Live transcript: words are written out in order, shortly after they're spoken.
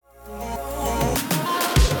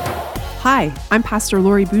Hi, I'm Pastor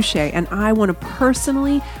Lori Boucher, and I want to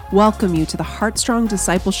personally welcome you to the Heartstrong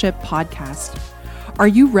Discipleship Podcast. Are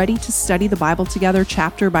you ready to study the Bible together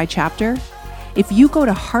chapter by chapter? If you go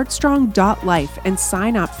to heartstrong.life and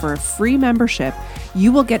sign up for a free membership,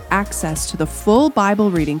 you will get access to the full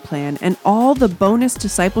Bible reading plan and all the bonus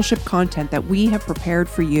discipleship content that we have prepared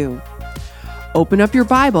for you. Open up your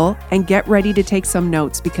Bible and get ready to take some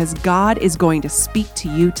notes because God is going to speak to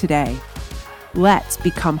you today. Let's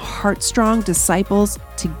become heartstrong disciples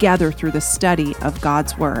together through the study of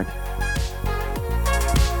God's Word.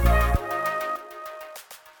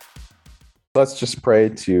 Let's just pray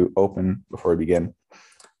to open before we begin.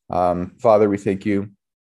 Father, we thank you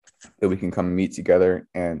that we can come meet together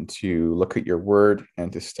and to look at your word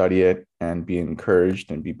and to study it and be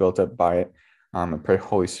encouraged and be built up by it. I pray,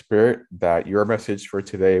 Holy Spirit, that your message for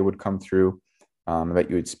today would come through, that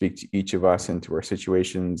you would speak to each of us into our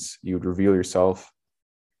situations. You would reveal yourself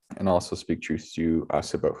and also speak truth to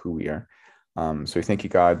us about who we are. So we thank you,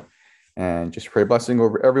 God, and just pray blessing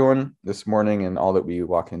over everyone this morning and all that we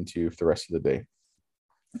walk into for the rest of the day.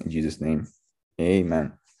 In Jesus' name,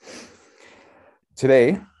 amen.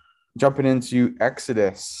 Today, jumping into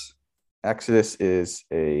Exodus. Exodus is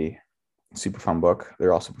a super fun book.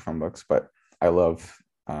 They're all super fun books, but I love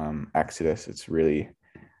Exodus. It's really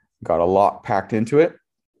got a lot packed into it.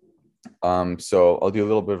 So I'll do a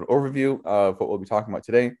little bit of an overview of what we'll be talking about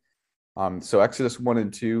today. So Exodus 1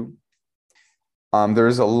 and 2.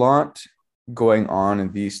 There's a lot going on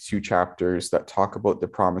in these two chapters that talk about the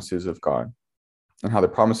promises of God and how the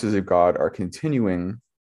promises of God are continuing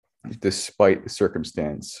despite the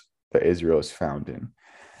circumstance that Israel is found in.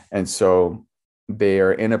 And so they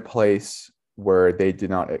are in a place where they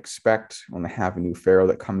did not expect when they have a new Pharaoh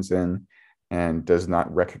that comes in and does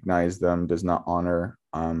not recognize them, does not honor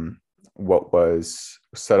what was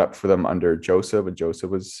set up for them under Joseph, and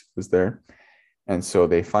Joseph was there. And so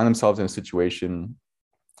they find themselves in a situation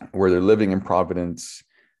where they're living in providence,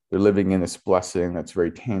 they're living in this blessing that's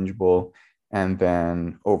very tangible, and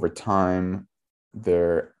then over time,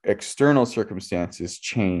 their external circumstances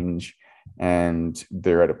change, and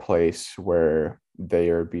they're at a place where they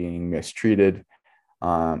are being mistreated,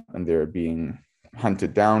 and they're being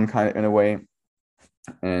hunted down kind of in a way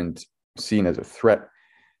and seen as a threat.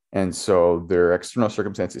 And so their external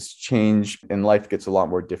circumstances change and life gets a lot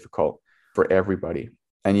more difficult for everybody.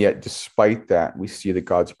 And yet, despite that, we see that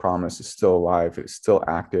God's promise is still alive, it's still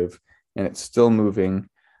active, and it's still moving,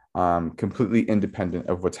 completely independent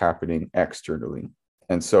of what's happening externally.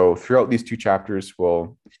 And so throughout these two chapters,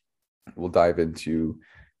 we'll dive into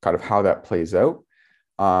kind of how that plays out.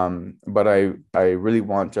 But I really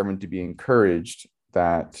want everyone to be encouraged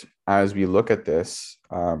that as we look at this,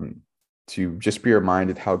 to just be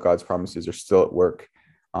reminded how God's promises are still at work,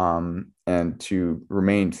 and to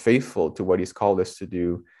remain faithful to what he's called us to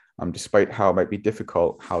do, despite how it might be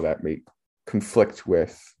difficult, how that may conflict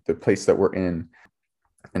with the place that we're in,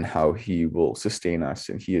 and how he will sustain us,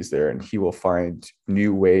 and he is there, and he will find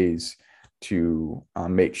new ways to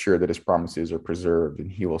make sure that his promises are preserved,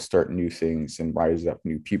 and he will start new things and rise up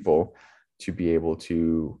new people to be able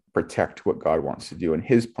to protect what God wants to do in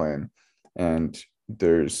his plan. And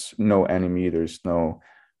there's no enemy, there's no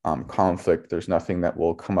conflict, there's nothing that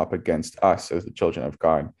will come up against us as the children of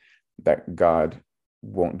God that God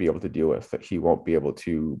won't be able to deal with, that he won't be able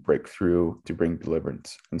to break through to bring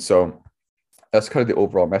deliverance. And so that's kind of the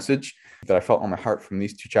overall message that I felt on my heart from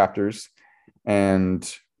these two chapters.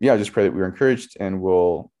 And yeah, I just pray that we were encouraged, and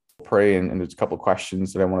we'll pray. And there's a couple of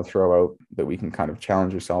questions that I want to throw out that we can kind of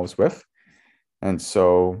challenge ourselves with. And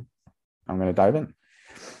so I'm going to dive in.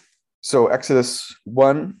 So Exodus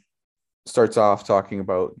 1 starts off talking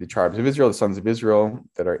about the tribes of Israel, the sons of Israel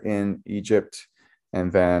that are in Egypt.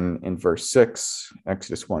 And then in verse 6,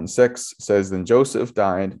 Exodus 1:6 says, "Then Joseph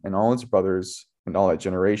died, and all his brothers and all that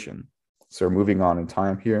generation." So we're moving on in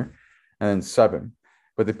time here. And then 7,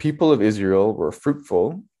 "But the people of Israel were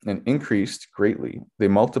fruitful and increased greatly. They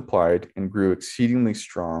multiplied and grew exceedingly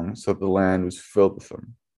strong, so that the land was filled with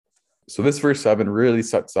them." So this verse 7 really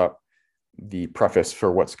sets up the preface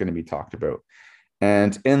for what's going to be talked about.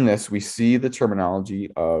 And in this, we see the terminology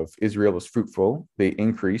of Israel was fruitful, they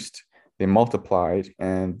increased, they multiplied,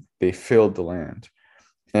 and they filled the land.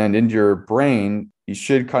 And in your brain, you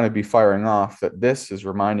should kind of be firing off that this is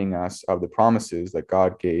reminding us of the promises that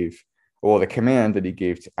God gave, well, the command that he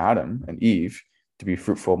gave to Adam and Eve to be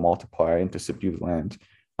fruitful, multiply, and to subdue the land.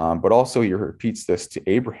 But also he repeats this to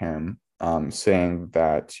Abraham, saying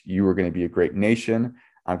that you are going to be a great nation.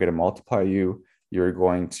 I'm going to multiply you. You're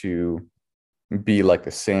going to be like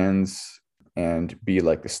the sands and be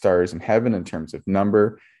like the stars in heaven in terms of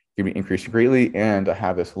number. you're going to be increasing greatly, and I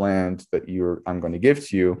have this land that I'm going to give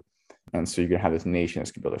to you. And so you're going to have this nation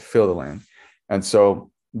that's going to be able to fill the land. And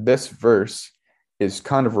so this verse is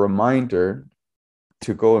kind of a reminder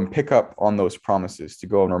to go and pick up on those promises, to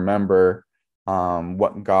go and remember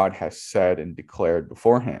what God has said and declared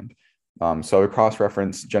beforehand. So we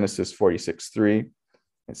cross-reference Genesis 46:3.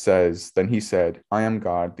 It says, "Then he said, I am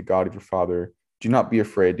God, the God of your father. Do not be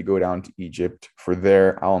afraid to go down to Egypt, for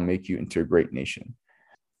there I will make you into a great nation."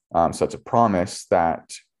 So it's a promise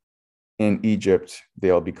that in Egypt,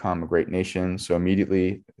 they'll become a great nation. So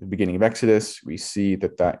immediately at the beginning of Exodus, we see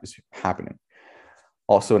that is happening.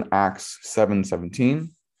 Also in Acts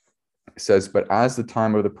 7:17, it says, "But as the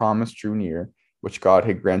time of the promise drew near, which God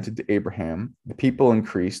had granted to Abraham, the people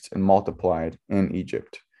increased and multiplied in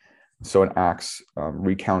Egypt." So in Acts,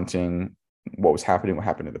 recounting what happened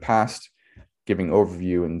in the past, giving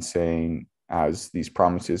overview and saying, as these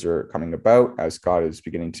promises are coming about, as God is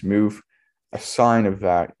beginning to move, a sign of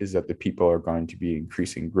that is that the people are going to be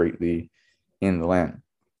increasing greatly in the land.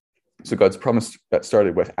 So God's promise that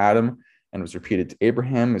started with Adam and was repeated to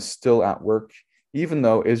Abraham is still at work, even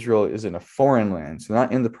though Israel is in a foreign land. So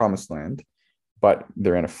not in the promised land, but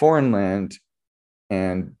they're in a foreign land.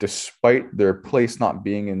 And despite their place not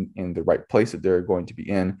being in the right place that they're going to be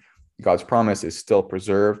in, God's promise is still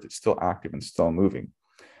preserved, it's still active and still moving.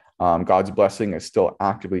 God's blessing is still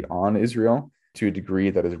actively on Israel to a degree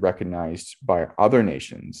that is recognized by other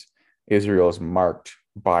nations. Israel is marked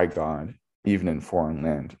by God, even in foreign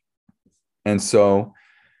land. And so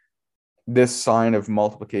this sign of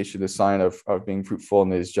multiplication, this sign of being fruitful in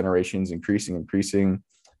these generations, increasing,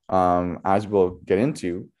 as we'll get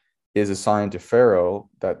into, is a sign to Pharaoh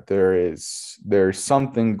that there's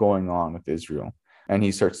something going on with Israel. And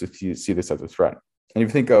he starts to see this as a threat. And if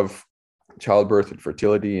you think of childbirth and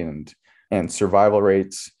fertility and survival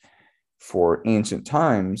rates for ancient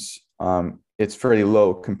times, it's fairly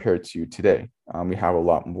low compared to today. We have a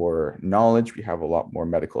lot more knowledge. We have a lot more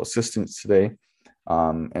medical assistance today.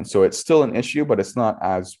 And so it's still an issue, but it's not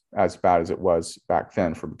as bad as it was back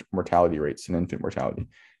then for mortality rates and infant mortality.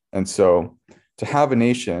 And so to have a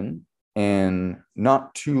nation in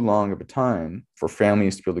not too long of a time for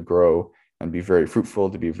families to be able to grow and be very fruitful,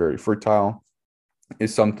 to be very fertile,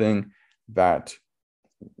 is something that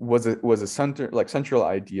was a central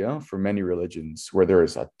idea for many religions, where there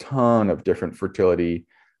is a ton of different fertility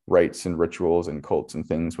rites and rituals and cults and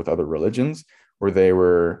things with other religions, where they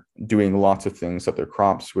were doing lots of things that their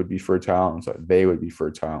crops would be fertile and so that they would be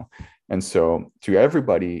fertile. And so to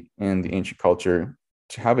everybody in the ancient culture,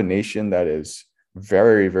 to have a nation that is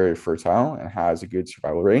very, very fertile and has a good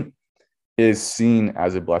survival rate is seen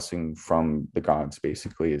as a blessing from the gods,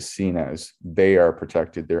 basically, is seen as they are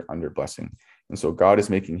protected, they're under blessing. And so God is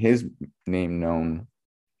making his name known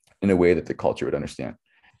in a way that the culture would understand.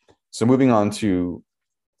 So moving on to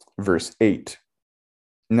verse 8.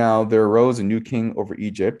 "Now there arose a new king over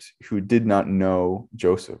Egypt who did not know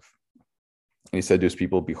Joseph. And he said to his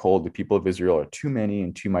people, 'Behold, the people of Israel are too many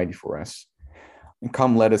and too mighty for us. And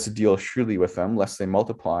come, let us deal shrewdly with them, lest they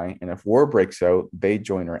multiply. And if war breaks out, they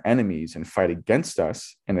join our enemies and fight against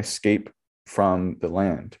us and escape from the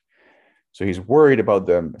land.'" So he's worried about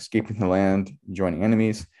them escaping the land, joining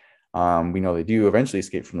enemies. We know they do eventually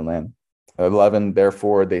escape from the land. 11,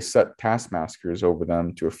 "Therefore they set taskmasters over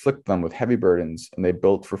them to afflict them with heavy burdens, and they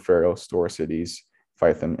built for Pharaoh store cities,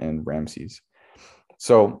 Pithom and Ramses."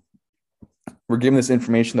 So we're given this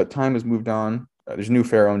information that time has moved on. There's a new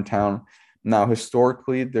Pharaoh in town. Now,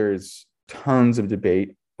 historically, there's tons of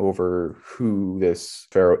debate over who this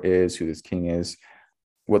Pharaoh is, who this king is,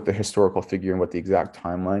 what the historical figure and what the exact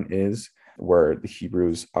timeline is, where the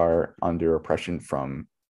Hebrews are under oppression from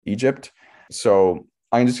Egypt. So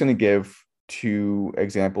I'm just going to give two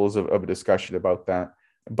examples of a discussion about that.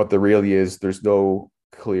 But the reality is there's no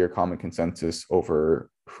clear common consensus over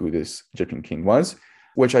who this Egyptian king was,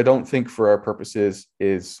 which I don't think for our purposes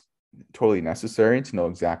is totally necessary to know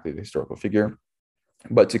exactly the historical figure.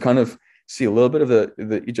 But to kind of see a little bit of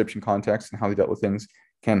the Egyptian context and how they dealt with things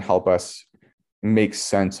can help us make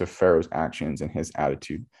sense of Pharaoh's actions and his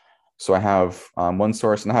attitude. So I have one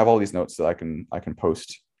source, and I have all these notes that I can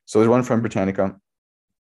post. So there's one from Britannica,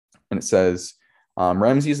 and it says,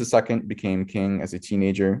 "Ramses II became king as a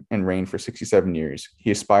teenager and reigned for 67 years. He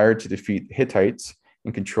aspired to defeat the Hittites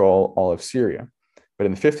and control all of Syria. But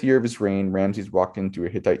in the 5th year of his reign, Ramses walked into a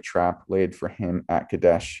Hittite trap laid for him at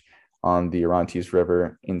Kadesh on the Orontes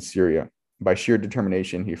River in Syria. By sheer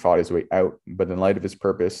determination, he fought his way out, but in light of his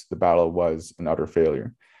purpose, the battle was an utter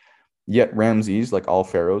failure. Yet Ramses, like all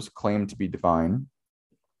pharaohs, claimed to be divine.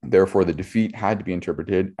 Therefore, the defeat had to be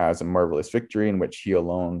interpreted as a marvelous victory in which he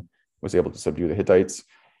alone was able to subdue the Hittites.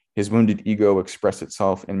 His wounded ego expressed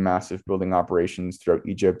itself in massive building operations throughout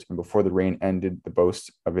Egypt, and before the reign ended, the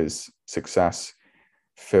boast of his success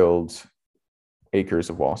filled acres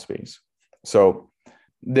of wall space. So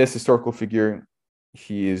this historical figure,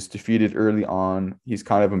 he is defeated early on. He's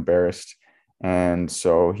kind of embarrassed. And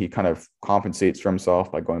so he kind of compensates for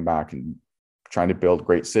himself by going back and trying to build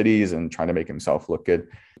great cities and trying to make himself look good.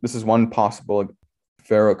 This is one possible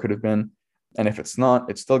Pharaoh could have been. And if it's not,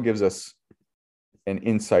 it still gives us an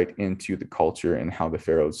insight into the culture and how the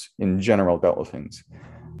pharaohs in general dealt with things.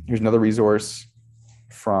 Here's another resource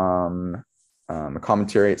from a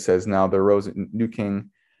commentary. It says, now there arose a new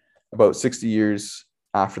king about 60 years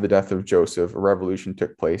after the death of Joseph. A revolution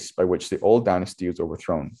took place by which the old dynasty was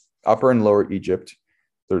overthrown. Upper and Lower Egypt,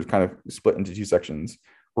 they're kind of split into two sections,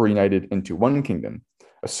 were united into one kingdom.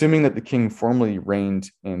 Assuming that the king formerly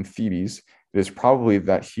reigned in Thebes, it is probably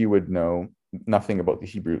that he would know nothing about the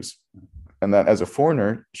Hebrews, and that as a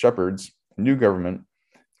foreigner, shepherds, a new government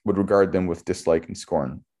would regard them with dislike and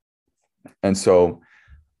scorn. And so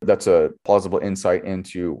that's a plausible insight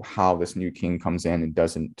into how this new king comes in and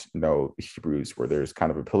doesn't know the Hebrews, where there's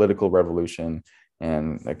kind of a political revolution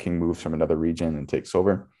and a king moves from another region and takes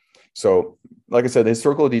over. So, like I said, the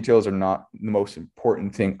historical details are not the most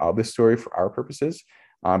important thing of the story for our purposes,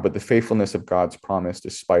 but the faithfulness of God's promise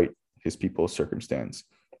despite his people's circumstance.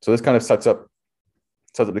 So this kind of sets up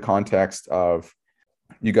the context of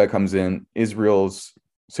Ugai comes in, Israel's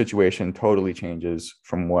situation totally changes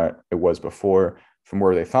from what it was before, from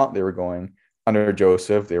where they thought they were going. Under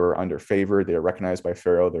Joseph, they were under favor. They were recognized by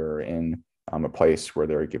Pharaoh. They were in a place where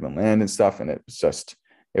they were given land and stuff, and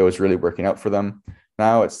it was really working out for them.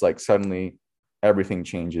 Now it's like suddenly everything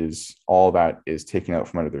changes. All that is taken out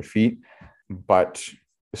from under their feet. But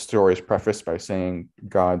the story is prefaced by saying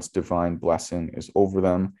God's divine blessing is over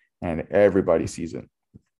them, and everybody sees it.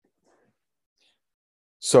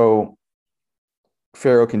 So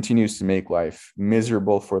Pharaoh continues to make life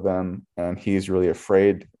miserable for them, and he's really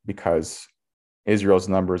afraid because Israel's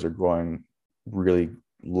numbers are growing really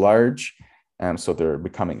large. And so they're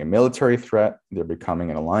becoming a military threat. They're becoming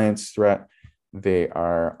an alliance threat. They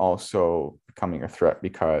are also becoming a threat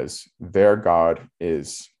because their God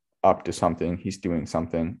is up to something. He's doing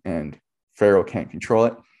something, and Pharaoh can't control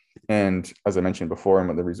it. And as I mentioned before, in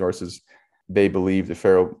one of the resources, they believed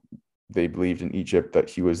in Egypt that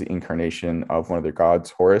he was the incarnation of one of their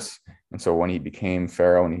gods, Horus. And so when he became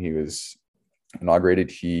Pharaoh and he was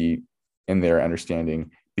inaugurated, he, in their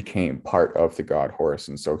understanding, became part of the god Horus.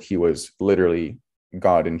 And so he was literally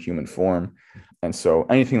God in human form. And so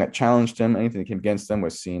anything that challenged him, anything that came against them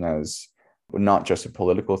was seen as not just a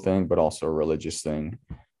political thing, but also a religious thing,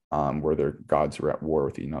 where their gods were at war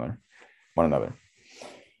with one another.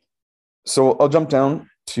 So I'll jump down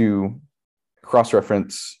to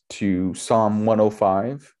cross-reference to Psalm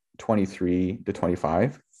 105, 23 to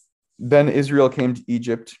 25. Then Israel came to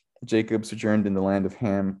Egypt. Jacob sojourned in the land of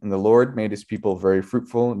Ham, and the Lord made his people very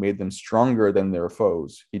fruitful and made them stronger than their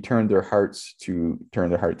foes. He turned their hearts,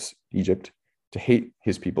 Egypt, to hate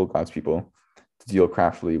his people, God's people, to deal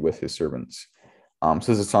craftily with his servants. So this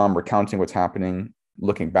is a psalm recounting what's happening,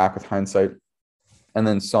 looking back with hindsight. And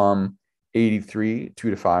then Psalm 83, 2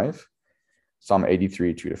 to 5. Psalm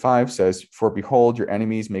 83, 2 to 5 says, for behold, your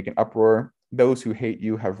enemies make an uproar. Those who hate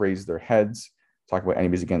you have raised their heads. Talk about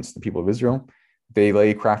enemies against the people of Israel. They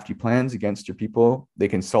lay crafty plans against your people. They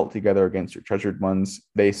consult together against your treasured ones.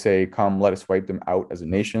 They say, come, let us wipe them out as a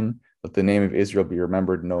nation. Let the name of Israel be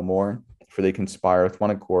remembered no more. For they conspire with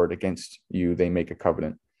one accord against you. They make a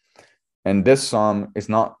covenant. And this psalm is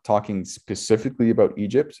not talking specifically about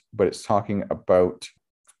Egypt, but it's talking about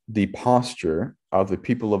the posture of the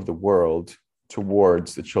people of the world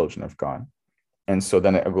towards the children of God. And so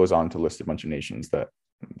then it goes on to list a bunch of nations that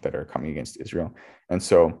are coming against Israel. And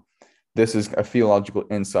so this is a theological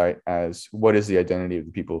insight as what is the identity of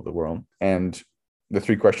the people of the world. And the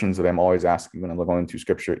three questions that I'm always asking when I'm going through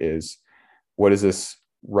scripture is, what is this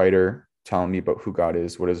writer telling me about who God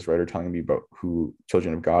is? What is this writer telling me about who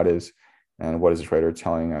children of God is? And what is this writer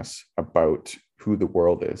telling us about who the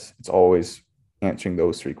world is? It's always answering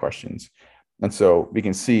those three questions. And so we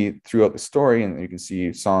can see throughout the story, and you can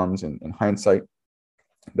see Psalms in hindsight,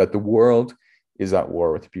 that the world is at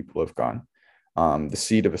war with the people of God. The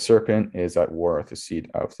seed of a serpent is at war with the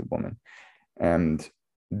seed of the woman. And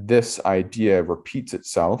this idea repeats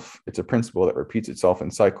itself. It's a principle that repeats itself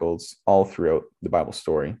in cycles all throughout the Bible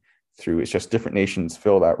story. It's just different nations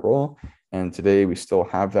fill that role. And today we still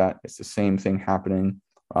have that. It's the same thing happening,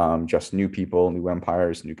 just new people, new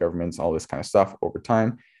empires, new governments, all this kind of stuff over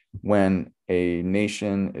time. When a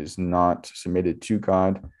nation is not submitted to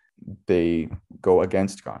God, they go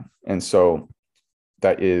against God. And so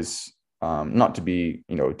that is not to be,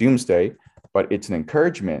 doomsday, but it's an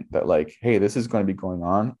encouragement that like, hey, this is going to be going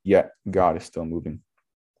on, yet God is still moving.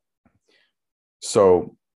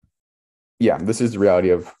 So yeah, this is the reality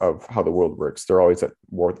of how the world works. They're always at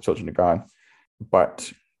war with the children of God.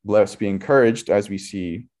 But let us be encouraged as we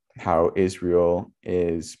see how Israel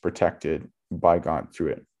is protected by God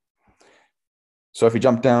through it. So if we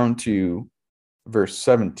jump down to verse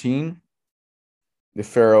 17, the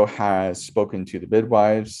Pharaoh has spoken to the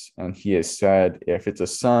midwives, and he has said, if it's a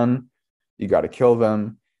son, you got to kill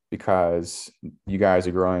them because you guys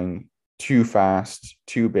are growing too fast,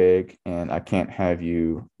 too big, and I can't have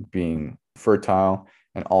you being fertile.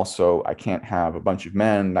 And also, I can't have a bunch of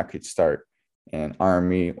men that could start an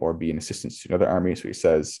army or be an assistance to another army. So he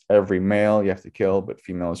says, every male you have to kill, but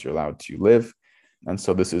females you're allowed to live. And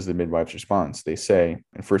so this is the midwife's response. They say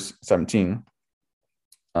in verse 17,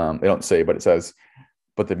 they don't say, but it says,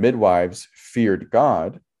 but the midwives feared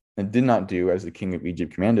God and did not do as the king of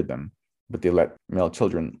Egypt commanded them, but they let male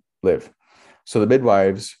children live. So the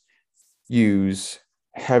midwives use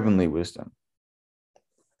heavenly wisdom.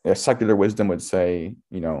 A secular wisdom would say,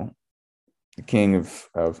 the king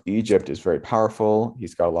of Egypt is very powerful.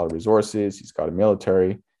 He's got a lot of resources. He's got a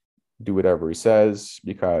military. Do whatever he says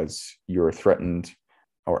because you're threatened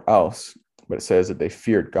or else. But it says that they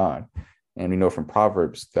feared God. And we know from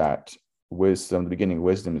Proverbs that wisdom, the beginning of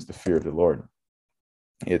wisdom is the fear of the Lord.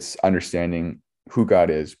 It's understanding who God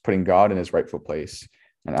is, putting God in his rightful place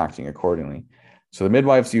and acting accordingly. So the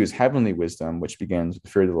midwives use heavenly wisdom, which begins with the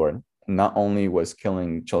fear of the Lord. Not only was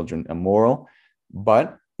killing children immoral,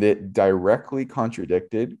 but it directly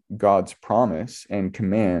contradicted God's promise and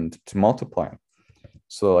command to multiply.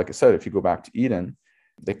 So like I said, if you go back to Eden,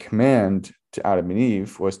 the command to Adam and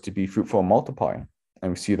Eve was to be fruitful and multiply.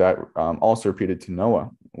 And we see that also repeated to Noah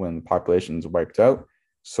when the population is wiped out.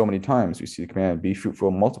 So many times we see the command, be fruitful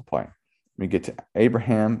and multiply. When we get to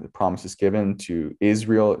Abraham, the promise is given to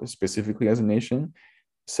Israel specifically as a nation,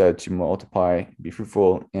 said to multiply, be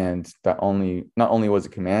fruitful. And that not only was a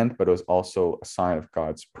command, but it was also a sign of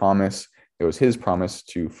God's promise. It was his promise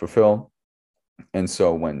to fulfill. And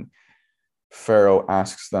so when Pharaoh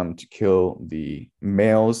asks them to kill the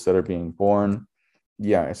males that are being born,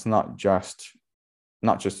 yeah, it's not just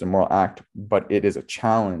a moral act, but it is a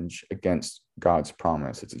challenge against God's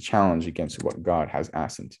promise. It's a challenge against what God has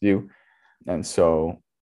asked them to do. And so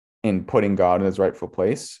in putting God in his rightful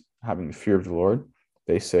place, having the fear of the Lord,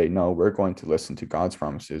 they say, no, we're going to listen to God's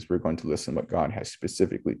promises. We're going to listen to what God has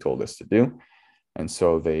specifically told us to do. And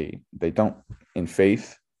so they don't. In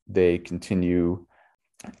faith, they continue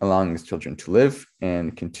allowing his children to live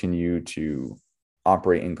and continue to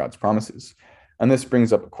operate in God's promises. And this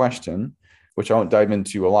brings up a question, which I won't dive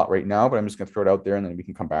into a lot right now, but I'm just going to throw it out there and then we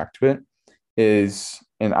can come back to it, is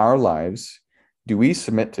in our lives, do we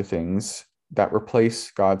submit to things that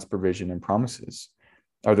replace God's provision and promises?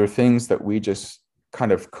 Are there things that we just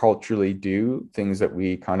kind of culturally do, things that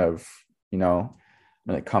we kind of,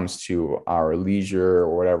 when it comes to our leisure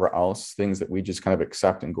or whatever else, things that we just kind of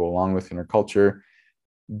accept and go along with in our culture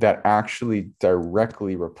that actually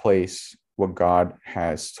directly replace what God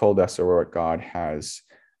has told us or what God has,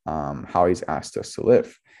 how he's asked us to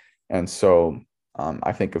live? And so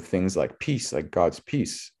I think of things like peace, like God's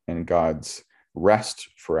peace and God's rest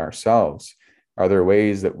for ourselves. Are there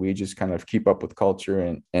ways that we just kind of keep up with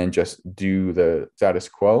culture and just do the status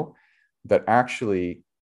quo that actually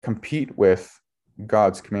compete with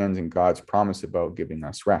God's commands and God's promise about giving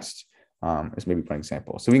us rest? Is maybe one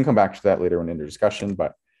example. So we can come back to that later in the discussion,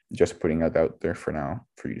 but just putting that out there for now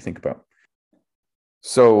for you to think about.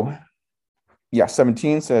 So yeah,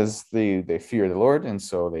 17 says they fear the Lord, and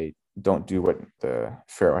so they don't do what the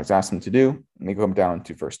Pharaoh has asked them to do. And they go down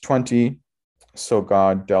to verse 20. So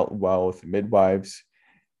God dealt well with the midwives,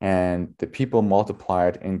 and the people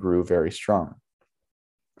multiplied and grew very strong.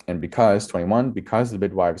 And because the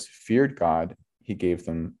midwives feared God, he gave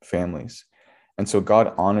them families. And so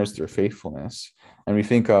God honors their faithfulness. And we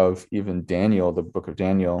think of even Daniel, the book of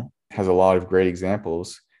Daniel has a lot of great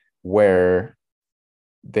examples where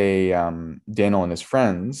Daniel and his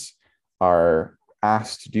friends are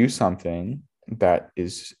asked to do something that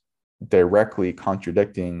is directly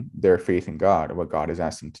contradicting their faith in God or what God has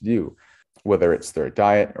asked them to do, whether it's their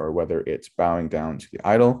diet or whether it's bowing down to the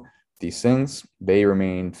idol. These things, they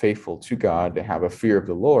remain faithful to God. They have a fear of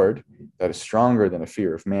the Lord that is stronger than a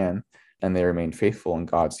fear of man, and they remain faithful, and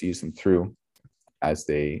God sees them through as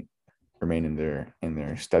they remain in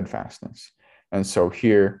their steadfastness. And so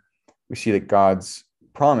here we see that God's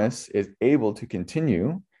promise is able to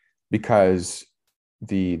continue because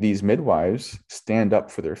these midwives stand up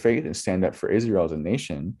for their faith and stand up for Israel as a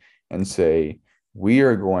nation and say, we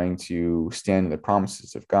are going to stand in the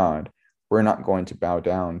promises of God. We're not going to bow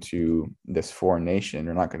down to this foreign nation.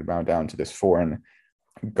 We're not going to bow down to this foreign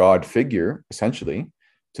God figure, essentially,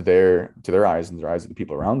 to their eyes and their eyes of the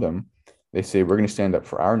people around them. They say, we're going to stand up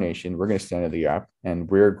for our nation. We're going to stand in the gap, and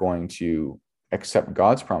we're going to accept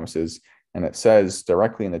God's promises. And it says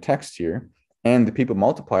directly in the text here, and the people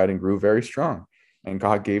multiplied and grew very strong, and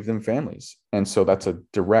God gave them families. And so that's a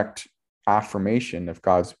direct affirmation of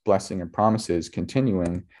God's blessing and promises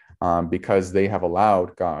continuing, because they have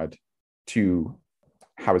allowed God to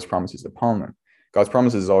have his promises upon them. God's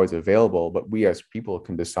promises is always available, but we as people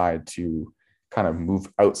can decide to kind of move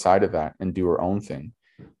outside of that and do our own thing.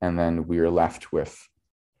 And then we are left with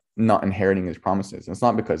not inheriting his promises. And it's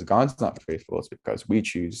not because God's not faithful, it's because we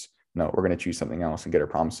choose, no, we're going to choose something else and get our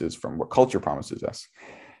promises from what culture promises us.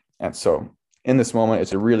 And so in this moment,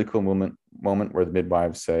 it's a really cool moment where the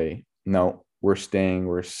midwives say, no, we're staying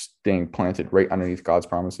planted right underneath God's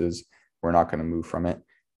promises. We're not going to move from it.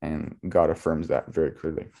 And God affirms that very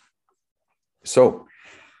clearly. So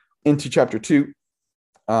into chapter 2,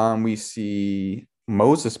 we see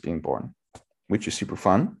Moses being born, which is super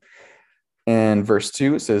fun. And verse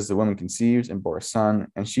 2, it says, the woman conceived and bore a son,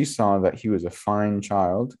 and she saw that he was a fine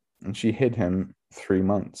child, and she hid him 3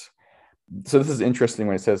 months. So this is interesting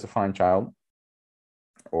when it says a fine child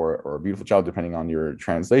or a beautiful child, depending on your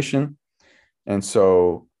translation. And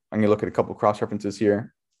so I'm going to look at a couple of cross references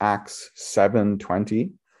here. Acts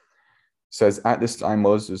 7:20 says, at this time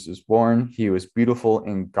Moses was born. He was beautiful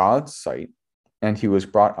in God's sight, and he was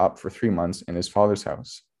brought up for 3 months in his father's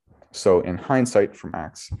house. So in hindsight from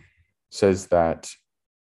Acts, says that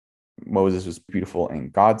Moses was beautiful in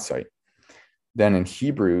God's sight. Then in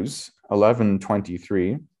Hebrews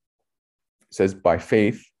 11:23 says, by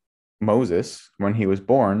faith, Moses, when he was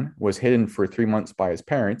born, was hidden for 3 months by his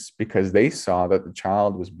parents because they saw that the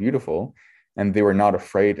child was beautiful and they were not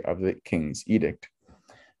afraid of the king's edict.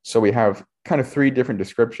 So we have kind of 3 different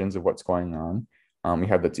descriptions of what's going on. We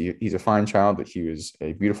have that he's a fine child, that he was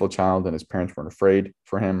a beautiful child and his parents weren't afraid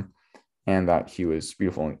for him, and that he was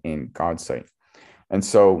beautiful in God's sight. And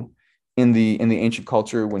so in the ancient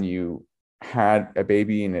culture, when you had a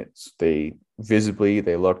baby and they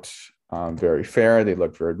looked very fair, they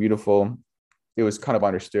looked very beautiful, it was kind of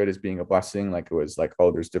understood as being a blessing. Like it was like,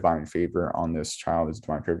 oh, there's divine favor on this child, there's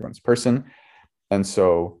divine favor on this person. And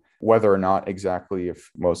so whether or not exactly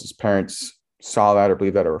if Moses' parents saw that or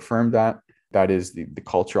believed that or affirmed that, that is the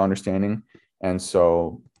cultural understanding. And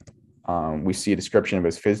so we see a description of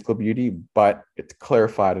his physical beauty, but it's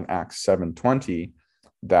clarified in Acts 7:20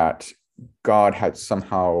 that God had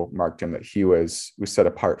somehow marked him, that he was set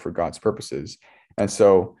apart for God's purposes. And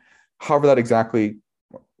so however that exactly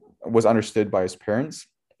was understood by his parents,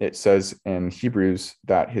 it says in Hebrews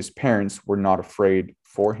that his parents were not afraid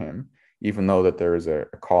for him, even though that there is a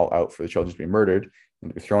call out for the children to be murdered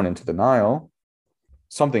and to be thrown into the Nile.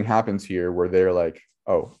 Something happens here where they're like,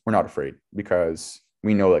 oh, we're not afraid because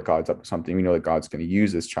we know that God's up to something. We know that God's going to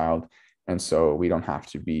use this child. And so we don't have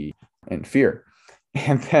to be in fear.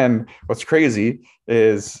 And then what's crazy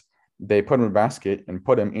is they put him in a basket and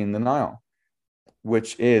put him in the Nile,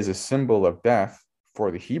 which is a symbol of death for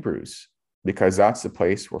the Hebrews, because that's the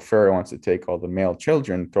place where Pharaoh wants to take all the male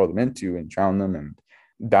children, throw them into and drown them. And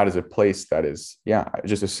that is a place that is,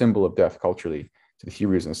 just a symbol of death culturally to the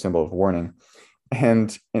Hebrews and a symbol of warning.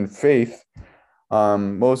 And in faith,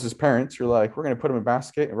 Moses' parents are like, we're going to put him in a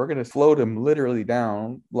basket and we're going to float him literally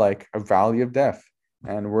down like a valley of death.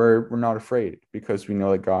 And we're not afraid because we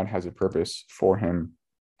know that God has a purpose for him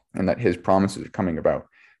and that his promises are coming about.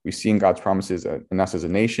 We've seen God's promises in us as a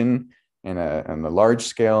nation in a large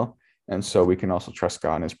scale. And so we can also trust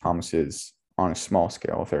God and his promises on a small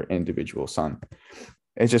scale with our individual son.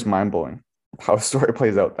 It's just mind-blowing how the story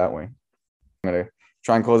plays out that way. I'm going to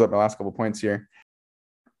try and close up my last couple points here.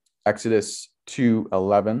 Exodus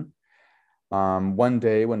 2:11. One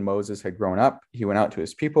day when Moses had grown up, he went out to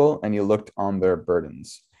his people and he looked on their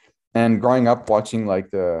burdens. And growing up watching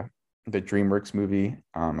like the DreamWorks movie,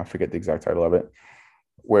 I forget the exact title of it,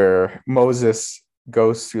 where Moses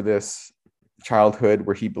goes through this childhood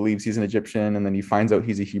where he believes he's an Egyptian and then he finds out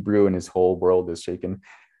he's a Hebrew and his whole world is shaken.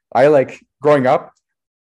 I like growing up,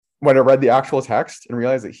 when I read the actual text and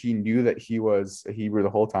realized that he knew that he was a Hebrew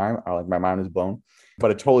the whole time, my mind was blown,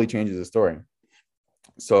 but it totally changes the story.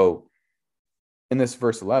 So in this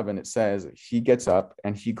verse 11, it says he gets up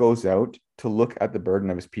and he goes out to look at the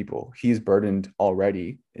burden of his people. He's burdened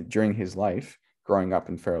already during his life, growing up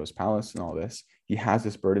in Pharaoh's palace and all this. He has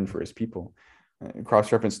this burden for his people.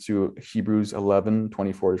 Cross-reference to Hebrews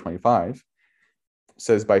 11:24-25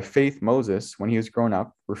 says, by faith, Moses, when he was grown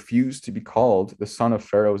up, refused to be called the son of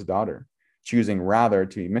Pharaoh's daughter, choosing rather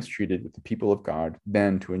to be mistreated with the people of God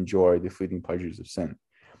than to enjoy the fleeting pleasures of sin.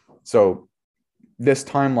 So this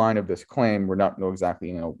timeline of this claim, we're not know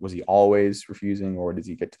exactly, was he always refusing, or does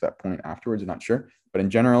he get to that point afterwards? I'm not sure. But in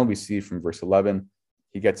general, we see from verse 11,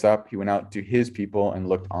 he gets up, he went out to his people and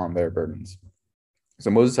looked on their burdens.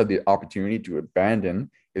 So Moses had the opportunity to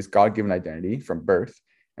abandon his God-given identity from birth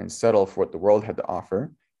and settle for what the world had to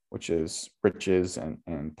offer, which is riches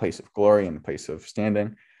and place of glory and place of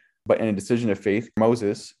standing. But in a decision of faith,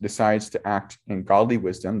 Moses decides to act in godly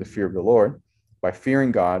wisdom, the fear of the Lord, by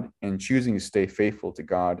fearing God and choosing to stay faithful to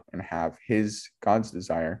God and have God's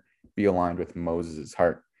desire be aligned with Moses'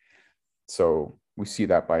 heart. So we see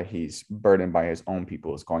that by he's burdened by his own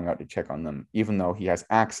people, is going out to check on them. Even though he has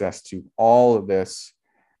access to all of this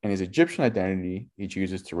in his Egyptian identity, he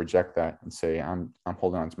chooses to reject that and say, I'm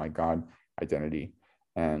holding on to my God identity,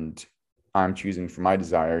 and I'm choosing for my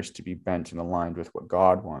desires to be bent and aligned with what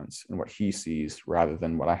God wants and what he sees rather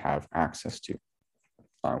than what I have access to,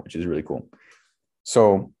 which is really cool.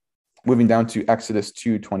 So moving down to Exodus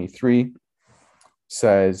 2:23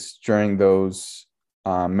 says, during those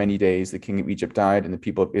many days, the king of Egypt died, and the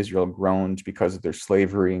people of Israel groaned because of their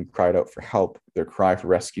slavery and cried out for help. Their cry for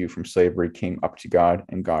rescue from slavery came up to God,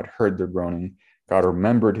 and God heard their groaning. God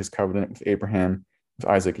remembered his covenant with Abraham, with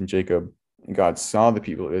Isaac, and Jacob. And God saw the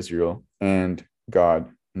people of Israel, and God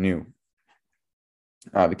knew.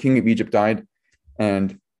 The king of Egypt died,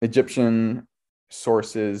 and Egyptian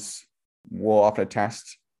sources will often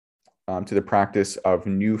attest to the practice of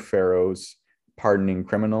new pharaohs pardoning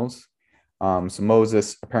criminals. So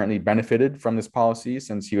Moses apparently benefited from this policy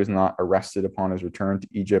since he was not arrested upon his return to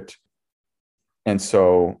Egypt. And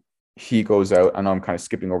so he goes out, I know I'm kind of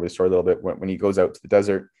skipping over the story a little bit, when he goes out to the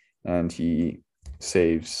desert and he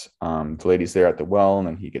saves the ladies there at the well, and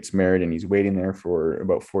then he gets married and he's waiting there for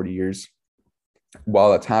about 40 years.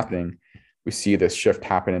 While that's happening, we see this shift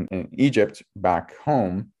happen in Egypt back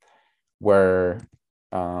home, where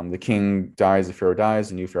the king dies, the pharaoh dies,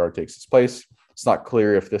 the new pharaoh takes his place. It's not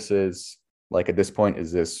clear if this is, like at this point,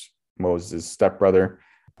 is this Moses' stepbrother?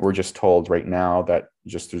 We're just told right now that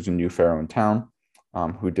just there's a new pharaoh in town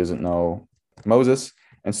who doesn't know Moses.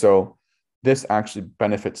 And so this actually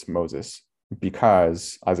benefits Moses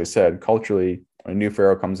because, as I said, culturally, when a new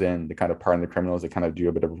pharaoh comes in, they kind of pardon the criminals, they kind of do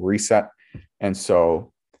a bit of a reset. And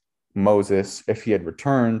so Moses, if he had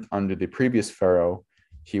returned under the previous pharaoh,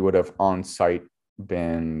 he would have on sight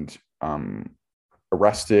been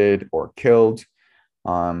arrested or killed.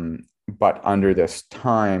 But under this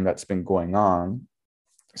time that's been going on,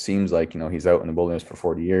 seems like, he's out in the wilderness for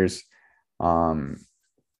 40 years,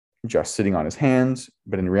 just sitting on his hands.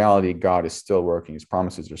 But in reality, God is still working. His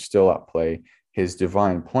promises are still at play. His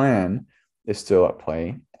divine plan is still at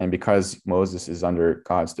play. And because Moses is under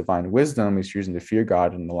God's divine wisdom, he's choosing to fear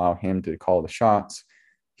God and allow him to call the shots.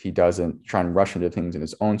 He doesn't try and rush into things in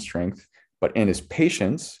his own strength, but in his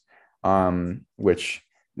patience, which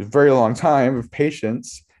is a very long time of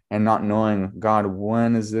patience and not knowing, God,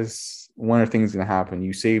 when are things going to happen?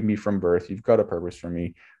 You saved me from birth. You've got a purpose for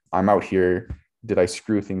me. I'm out here. Did I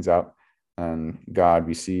screw things up? And God,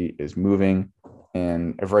 we see, is moving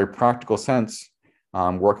in a very practical sense,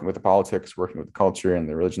 working with the politics, working with the culture and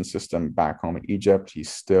the religion system back home in Egypt. He's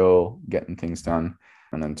still getting things done.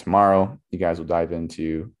 And then tomorrow, you guys will dive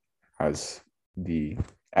into as the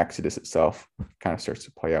Exodus itself kind of starts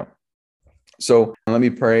to play out. So let me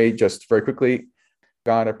pray just very quickly.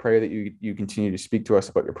 God, I pray that you continue to speak to us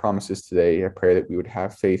about your promises today. I pray that we would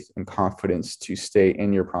have faith and confidence to stay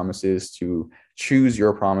in your promises, to choose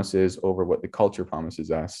your promises over what the culture promises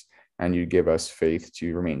us. And you give us faith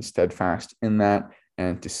to remain steadfast in that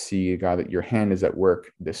and to see, God, that your hand is at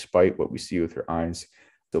work despite what we see with our eyes.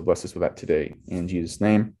 So bless us with that today. In Jesus'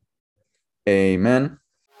 name, amen.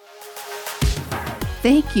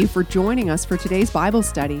 Thank you for joining us for today's Bible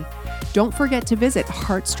study. Don't forget to visit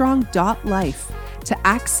heartstrong.life to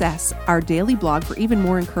access our daily blog for even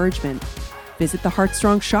more encouragement. Visit the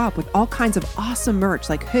Heartstrong shop with all kinds of awesome merch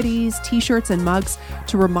like hoodies, t-shirts, and mugs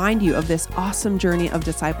to remind you of this awesome journey of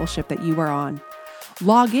discipleship that you are on.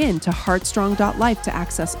 Log in to heartstrong.life to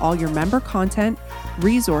access all your member content,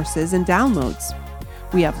 resources, and downloads.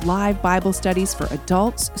 We have live Bible studies for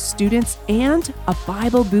adults, students, and a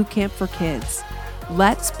Bible boot camp for kids.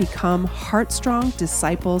 Let's become Heartstrong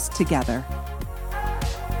disciples together.